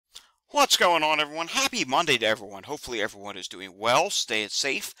What's going on, everyone? Happy Monday to everyone. Hopefully everyone is doing well, staying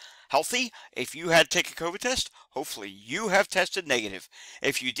safe, healthy. If you had to take a COVID test, hopefully you have tested negative.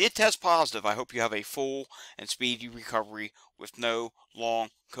 If you did test positive, I hope you have a full and speedy recovery with no long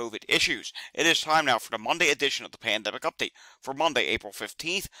COVID issues. It is time now for the Monday edition of the Pandemic Update for Monday, April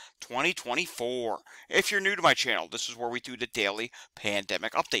 15th, 2024. If you're new to my channel, this is where we do the daily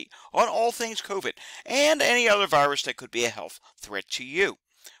pandemic update on all things COVID and any other virus that could be a health threat to you.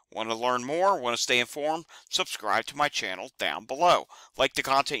 Want to learn more? Want to stay informed? Subscribe to my channel down below. Like the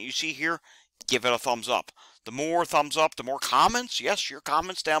content you see here? Give it a thumbs up. The more thumbs up, the more comments, yes, your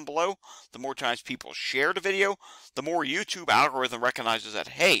comments down below, the more times people share the video, the more YouTube algorithm recognizes that,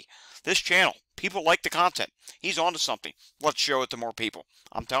 hey, this channel, people like the content. He's onto something. Let's show it to more people.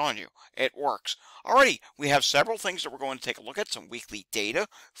 I'm telling you, it works. Alrighty, we have several things that we're going to take a look at. Some weekly data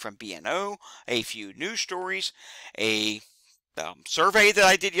from BNO, a few news stories, a survey that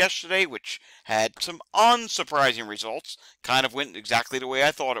I did yesterday, which had some unsurprising results. Kind of went exactly the way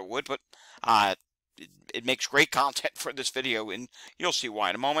I thought it would, but it makes great content for this video, and you'll see why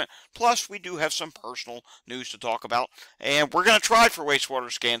in a moment. Plus, we do have some personal news to talk about, and we're going to try for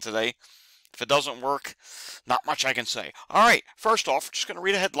wastewater scan today. If it doesn't work, not much I can say. All right, first off, we're just going to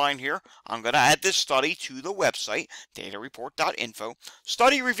read a headline here. I'm going to add this study to the website, datareport.info.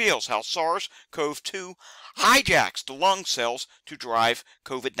 Study reveals how SARS-CoV-2 hijacks the lung cells to drive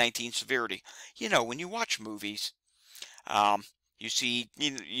COVID-19 severity. You know, when you watch movies, you see,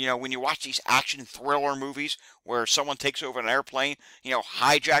 when you watch these action thriller movies where someone takes over an airplane,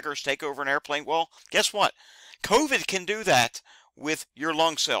 hijackers take over an airplane. Well, guess what? COVID can do that with your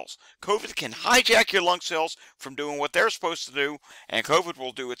lung cells. COVID can hijack your lung cells from doing what they're supposed to do, and COVID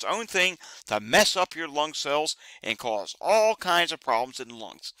will do its own thing to mess up your lung cells and cause all kinds of problems in the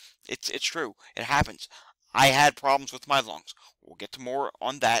lungs. It's true. It happens. I had problems with my lungs. We'll get to more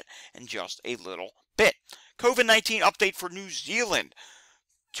on that in just a little bit. COVID-19 update for New Zealand.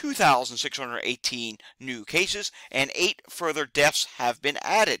 2,618 new cases and 8 further deaths have been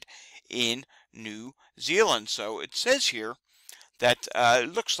added in New Zealand. So it says here that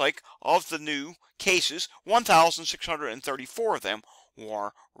it looks like of the new cases, 1,634 of them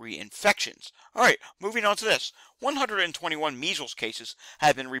were reinfections. All right, moving on to this. 121 measles cases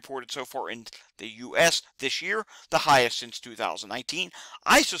have been reported so far in the U.S. this year, the highest since 2019.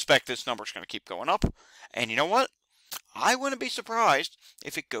 I suspect this number is going to keep going up. And you know what? I wouldn't be surprised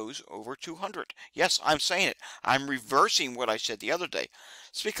if it goes over 200. Yes, I'm saying it. I'm reversing what I said the other day.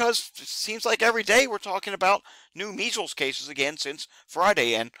 It's because it seems like every day we're talking about new measles cases again since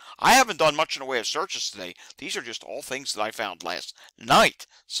Friday, and I haven't done much in the way of searches today. These are just all things that I found last night.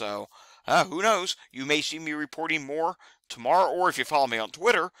 So, who knows? You may see me reporting more tomorrow, or if you follow me on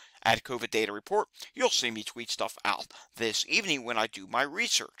Twitter, at COVID Data Report, you'll see me tweet stuff out this evening when I do my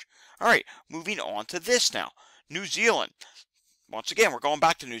research. All right, moving on to this now. New Zealand. Once again, we're going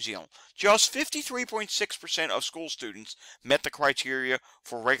back to New Zealand. Just 53.6% of school students met the criteria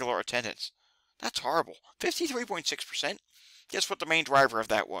for regular attendance. That's horrible. 53.6%? Guess what the main driver of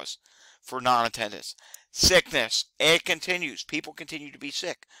that was for non-attendance? Sickness. It continues. People continue to be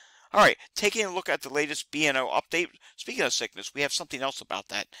sick. All right, taking a look at the latest BNO update. Speaking of sickness, we have something else about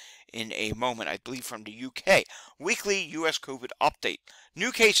that in a moment, I believe from the UK. Weekly U.S. COVID update.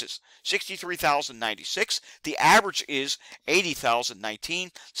 New cases, 63,096. The average is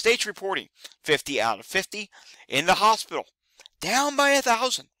 80,019. States reporting, 50 out of 50. In the hospital, down by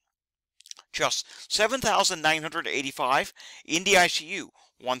 1,000. Just 7,985 in the ICU.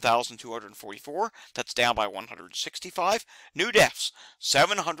 1,244. That's down by 165. New deaths,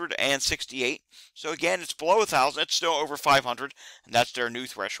 768. So again, it's below 1,000. It's still over 500, and that's their new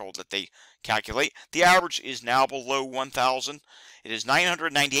threshold that they calculate. The average is now below 1,000. It is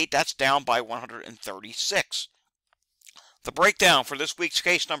 998. That's down by 136. The breakdown for this week's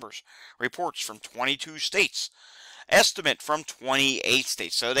case numbers. Reports from 22 states. Estimate from 28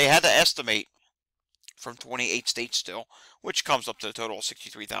 states. So they had to estimate from 28 states still, which comes up to a total of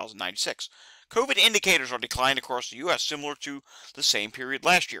 63,096. COVID indicators are declining across the U.S., similar to the same period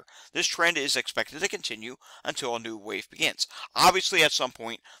last year. This trend is expected to continue until a new wave begins. Obviously, at some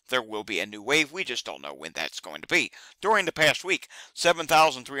point, there will be a new wave. We just don't know when that's going to be. During the past week,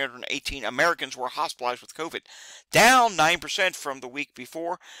 7,318 Americans were hospitalized with COVID, down 9% from the week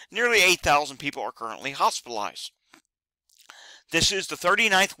before. Nearly 8,000 people are currently hospitalized. This is the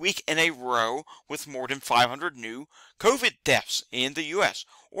 39th week in a row with more than 500 new COVID deaths in the U.S.,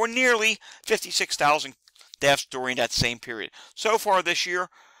 or nearly 56,000 deaths during that same period. So far this year,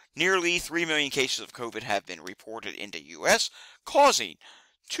 nearly 3 million cases of COVID have been reported in the U.S., causing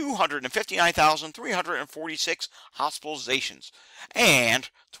 259,346 hospitalizations, and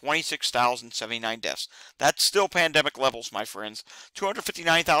 26,079 deaths. That's still pandemic levels, my friends.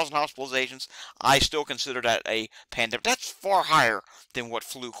 259,000 hospitalizations, I still consider that a pandemic. That's far higher than what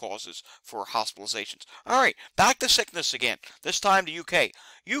flu causes for hospitalizations. All right, back to sickness again, this time the UK.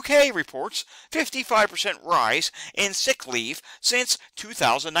 UK reports 55% rise in sick leave since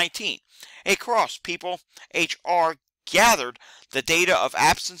 2019. Across People HR gathered the data of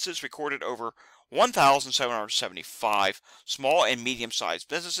absences recorded over 1,775 small and medium-sized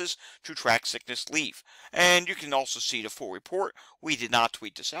businesses to track sickness leave. And you can also see the full report. We did not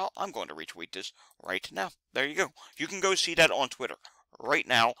tweet this out. I'm going to retweet this right now. There you go. You can go see that on Twitter right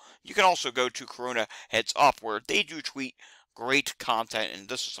now. You can also go to Corona Heads Up, where they do tweet great content, and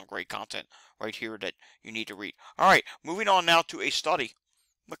this is some great content right here that you need to read. All right, moving on now to a study.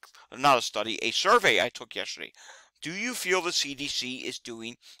 Look, not a study, a survey I took yesterday. Do you feel the CDC is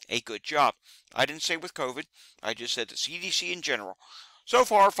doing a good job? I didn't say with COVID. I just said the CDC in general. So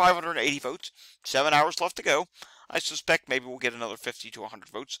far, 580 votes, 7 hours left to go. I suspect maybe we'll get another 50 to 100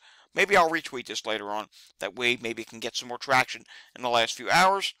 votes. Maybe I'll retweet this later on. That way, maybe it can get some more traction in the last few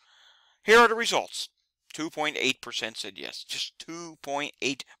hours. Here are the results. 2.8% said yes. Just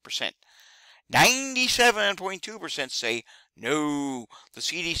 2.8%. 97.2% say no, the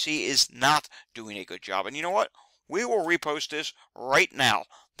CDC is not doing a good job. And you know what? We will repost this right now.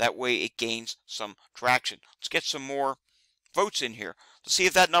 That way it gains some traction. Let's get some more votes in here to see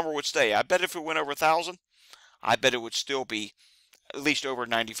if that number would stay. I bet if it went over 1,000, I bet it would still be at least over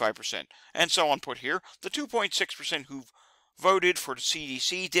 95%. And so on put here, the 2.6% who voted for the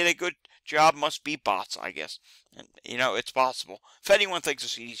CDC did a good job must be bots, I guess. And, you know, it's possible. If anyone thinks the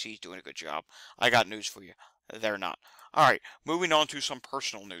CDC is doing a good job, I got news for you. They're not. All right, moving on to some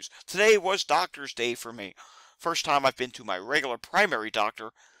personal news. Today was Doctor's Day for me. First time I've been to my regular primary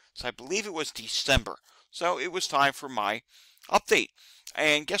doctor, so I believe it was December. So it was time for my update.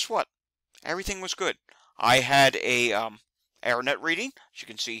 And guess what? Everything was good. I had a AirNet reading, as you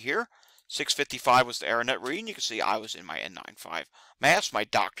can see here. 655 was the AirNet reading. You can see I was in my N95 mask. My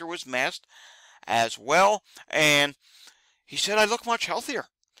doctor was masked as well. And he said I look much healthier.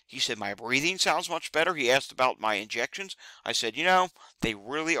 He said my breathing sounds much better. He asked about my injections. I said, you know, they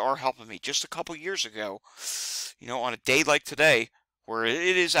really are helping me. Just a couple years ago, you know, on a day like today, where it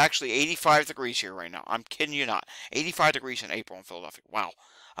is actually 85 degrees here right now. I'm kidding you not. 85 degrees in April in Philadelphia. Wow.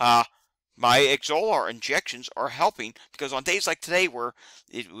 My Exolar injections are helping because on days like today where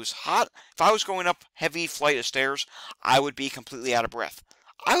it was hot, if I was going up heavy flight of stairs, I would be completely out of breath.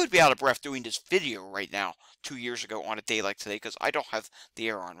 I would be out of breath doing this video right now 2 years ago on a day like today because I don't have the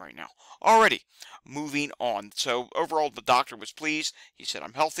air on right now. Alrighty, moving on. So overall, the doctor was pleased. He said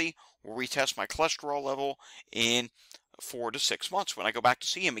I'm healthy. We'll retest my cholesterol level in 4 to 6 months when I go back to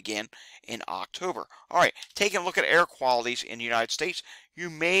see him again in October. Alright, taking a look at air qualities in the United States,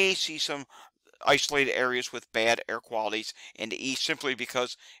 you may see some isolated areas with bad air qualities in the east simply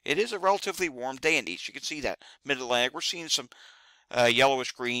because it is a relatively warm day in the east. You can see that Mid-Atlantic. We're seeing some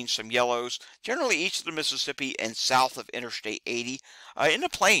yellowish greens, some yellows, generally east of the Mississippi and south of Interstate 80. In the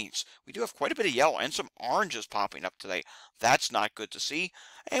plains, we do have quite a bit of yellow and some oranges popping up today. That's not good to see.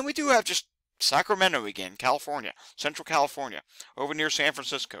 And we do have just Sacramento again, California, Central California, over near San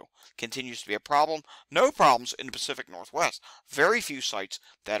Francisco, continues to be a problem. No problems in the Pacific Northwest. Very few sites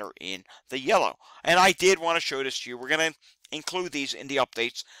that are in the yellow. And I did want to show this to you. We're going to include these in the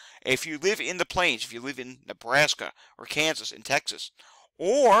updates. If you live in the plains, if you live in Nebraska or Kansas and Texas,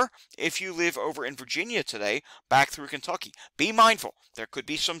 or if you live over in Virginia today, back through Kentucky, be mindful. There could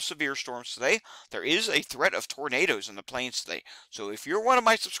be some severe storms today. There is a threat of tornadoes in the plains today. So if you're one of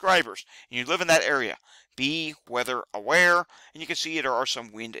my subscribers and you live in that area, be weather aware. And you can see there are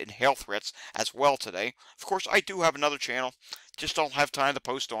some wind and hail threats as well today. Of course, I do have another channel. Just don't have time to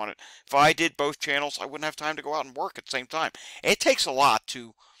post on it. If I did both channels, I wouldn't have time to go out and work at the same time. It takes a lot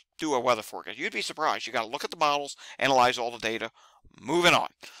to do a weather forecast. You'd be surprised. You got to look at the models, analyze all the data. Moving on.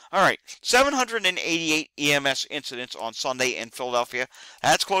 All right, 788 EMS incidents on Sunday in Philadelphia.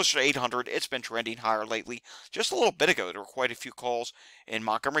 That's closer to 800. It's been trending higher lately. Just a little bit ago, there were quite a few calls in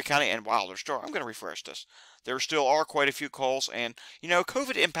Montgomery County, and wow, there's still, I'm going to refresh this. There still are quite a few calls, and, you know,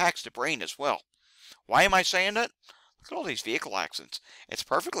 COVID impacts the brain as well. Why am I saying that? Look at all these vehicle accidents. It's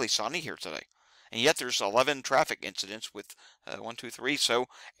perfectly sunny here today. And yet there's 11 traffic incidents with 1, 2, 3. So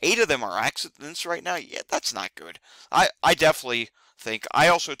 8 of them are accidents right now. Yeah, that's not good. I definitely think. I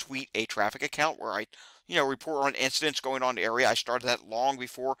also tweet a traffic account where I, you know, report on incidents going on in the area. I started that long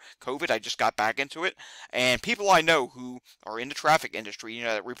before COVID. I just got back into it. And people I know who are in the traffic industry, you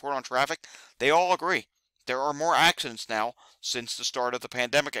know, that report on traffic, they all agree. There are more accidents now since the start of the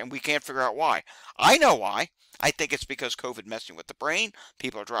pandemic, and we can't figure out why. I know why. I think it's because COVID messing with the brain.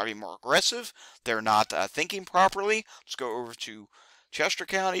 People are driving more aggressive. They're not thinking properly. Let's go over to Chester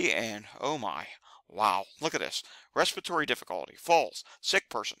County, and oh my. Wow, look at this. Respiratory difficulty, falls, sick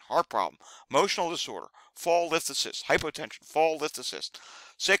person, heart problem, emotional disorder, fall, lift, assist, hypotension, fall, lift, assist,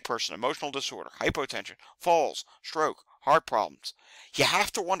 sick person, emotional disorder, hypotension, falls, stroke, heart problems. You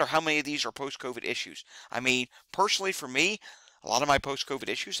have to wonder how many of these are post-COVID issues. I mean, personally for me, a lot of my post-COVID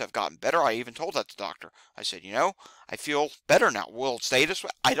issues have gotten better. I even told that to the doctor. I said, I feel better now. Will it stay this way?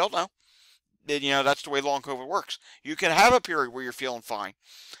 I don't know. That's the way long COVID works. You can have a period where you're feeling fine,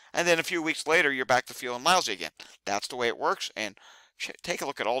 and then a few weeks later, you're back to feeling lousy again. That's the way it works, and take a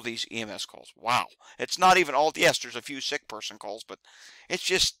look at all these EMS calls. Wow. It's not even all, yes, there's a few sick person calls, but it's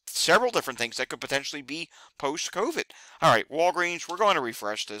just several different things that could potentially be post-COVID. All right, Walgreens, we're going to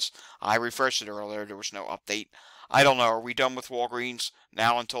refresh this. I refreshed it earlier. There was no update. I don't know. Are we done with Walgreens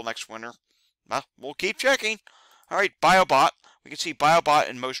now until next winter? Well, we'll keep checking. All right, BioBot. We can see BioBot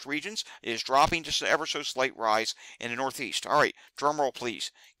in most regions is dropping, just an ever so slight rise in the Northeast. All right, drum roll,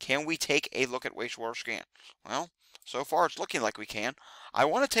 please. Can we take a look at wastewater scan? Well, so far it's looking like we can. I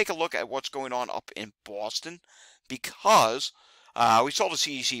want to take a look at what's going on up in Boston because we saw the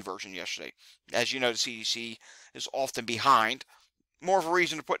CDC version yesterday. As you know, the CDC is often behind. More of a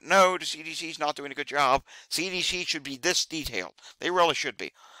reason to put no, the CDC is not doing a good job. CDC should be this detailed. They really should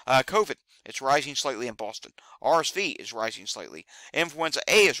be. COVID, it's rising slightly in Boston. RSV is rising slightly. Influenza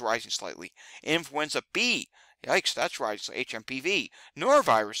A is rising slightly. Influenza B, yikes, that's rising. HMPV.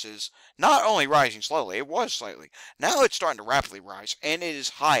 Norovirus is not only rising slowly, it was slightly. Now it's starting to rapidly rise, and it is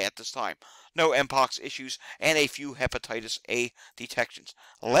high at this time. No Mpox issues, and a few hepatitis A detections.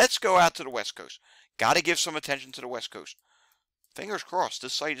 Let's go out to the West Coast. Got to give some attention to the West Coast. Fingers crossed,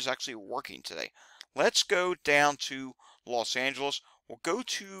 this site is actually working today. Let's go down to Los Angeles. We'll go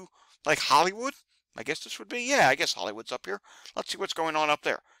to, like, Hollywood. I guess this would be, yeah, I guess Hollywood's up here. Let's see what's going on up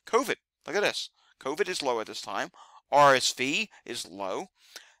there. COVID, look at this. COVID is low at this time. RSV is low.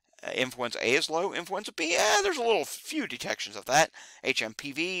 Influenza A is low. Influenza B, there's a little few detections of that.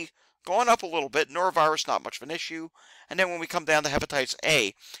 HMPV going up a little bit. Norovirus, not much of an issue. And then when we come down to hepatitis A,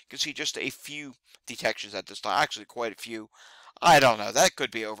 you can see just a few detections at this time. Actually, quite a few. I don't know. That could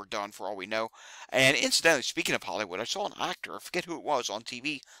be overdone for all we know. And incidentally, speaking of Hollywood, I saw an actor, I forget who it was, on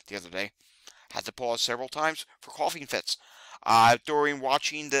TV the other day. Had to pause several times for coughing fits. During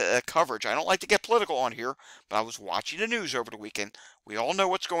watching the coverage, I don't like to get political on here, but I was watching the news over the weekend. We all know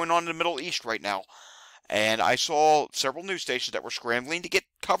what's going on in the Middle East right now. And I saw several news stations that were scrambling to get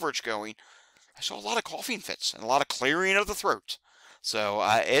coverage going. I saw a lot of coughing fits and a lot of clearing of the throat. So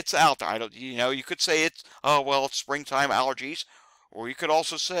it's out there. You could say it's, oh, well, it's springtime allergies. Or you could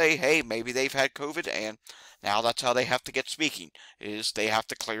also say, hey, maybe they've had COVID and now that's how they have to get speaking, is they have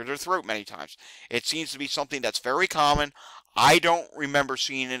to clear their throat many times. It seems to be something that's very common. I don't remember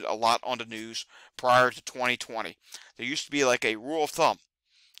seeing it a lot on the news prior to 2020. There used to be like a rule of thumb.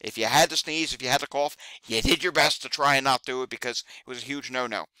 If you had to sneeze, if you had to cough, you did your best to try and not do it because it was a huge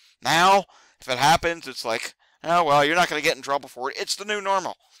no-no. Now, if it happens, it's like, oh, well, you're not going to get in trouble for it. It's the new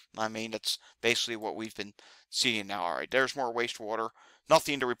normal. I mean, that's basically what we've been seeing now. All right, there's more wastewater.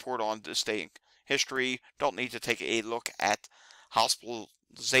 Nothing to report on this day in history. Don't need to take a look at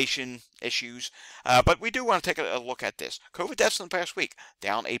hospitalization issues. But we do want to take a look at this. COVID deaths in the past week,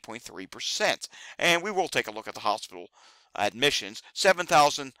 down 8.3%. And we will take a look at the hospital admissions.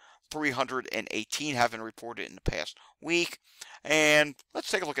 7,318 have been reported in the past week. And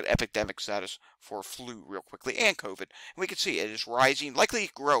let's take a look at epidemic status for flu real quickly and COVID. And we can see it is rising,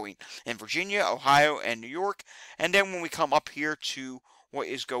 likely growing in Virginia, Ohio, and New York. And then when we come up here to what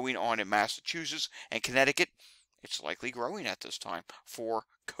is going on in Massachusetts and Connecticut, it's likely growing at this time for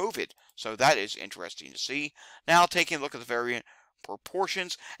COVID. So that is interesting to see. Now taking a look at the variant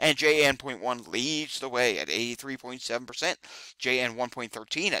proportions, and JN.1 leads the way at 83.7%,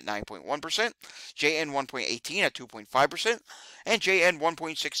 JN1.13 at 9.1%, JN1.18 at 2.5%, and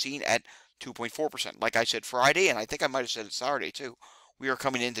JN1.16 at 2.4%. Like I said Friday, and I think I might have said it Saturday too, we are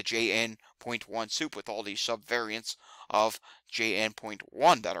coming into JN.1 soup with all these subvariants of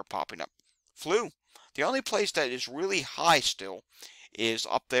JN.1 that are popping up. Flu, the only place that is really high still is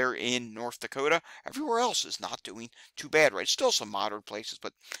up there in North Dakota. Everywhere else is not doing too bad, right? Still some moderate places,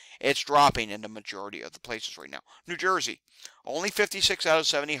 but it's dropping in the majority of the places right now. New Jersey, only 56 out of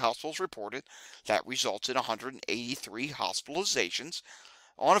 70 hospitals reported. That results in 183 hospitalizations.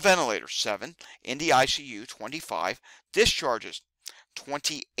 On a ventilator, 7. In the ICU, 25. Discharges,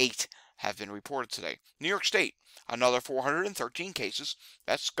 28 have been reported today. New York State, another 413 cases.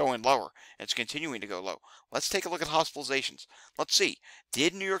 That's going lower. It's continuing to go low. Let's take a look at hospitalizations. Let's see.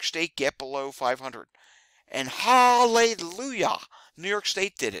 Did New York State get below 500? And hallelujah, New York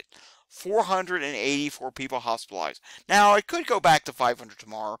State did it. 484 people hospitalized. Now, it could go back to 500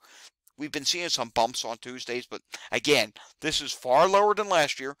 tomorrow. We've been seeing some bumps on Tuesdays, but again, this is far lower than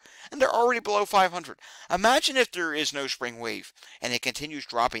last year, and they're already below 500. Imagine if there is no spring wave, and it continues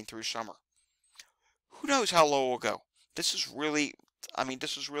dropping through summer. Who knows how low it will go? This is really,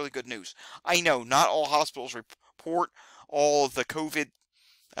 this is really good news. I know not all hospitals report all of the COVID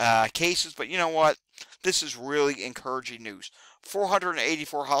cases, but you know what? This is really encouraging news.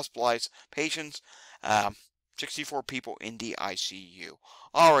 484 hospitalized patients, 64 people in the ICU.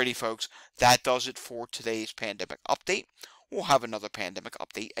 Alrighty, folks, that does it for today's pandemic update. We'll have another pandemic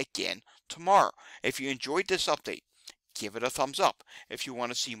update again tomorrow. If you enjoyed this update, give it a thumbs up. If you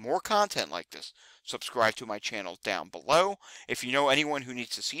want to see more content like this, subscribe to my channel down below. If you know anyone who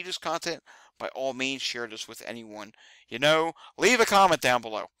needs to see this content, by all means, share this with anyone you know. Leave a comment down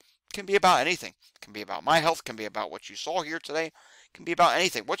below. It can be about anything. It can be about my health. It can be about what you saw here today. It can be about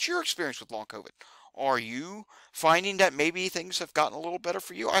anything. What's your experience with long COVID? Are you finding that maybe things have gotten a little better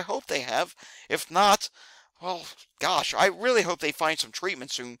for you? I hope they have. If not, well, gosh, I really hope they find some treatment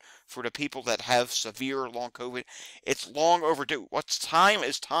soon for the people that have severe long COVID. It's long overdue. What's time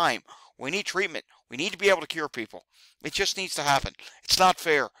is time. We need treatment. We need to be able to cure people. It just needs to happen. It's not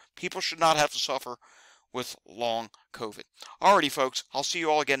fair. People should not have to suffer with long COVID. Alrighty, folks, I'll see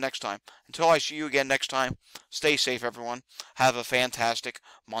you all again next time. Until I see you again next time, stay safe, everyone. Have a fantastic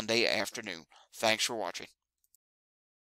Monday afternoon. Thanks for watching.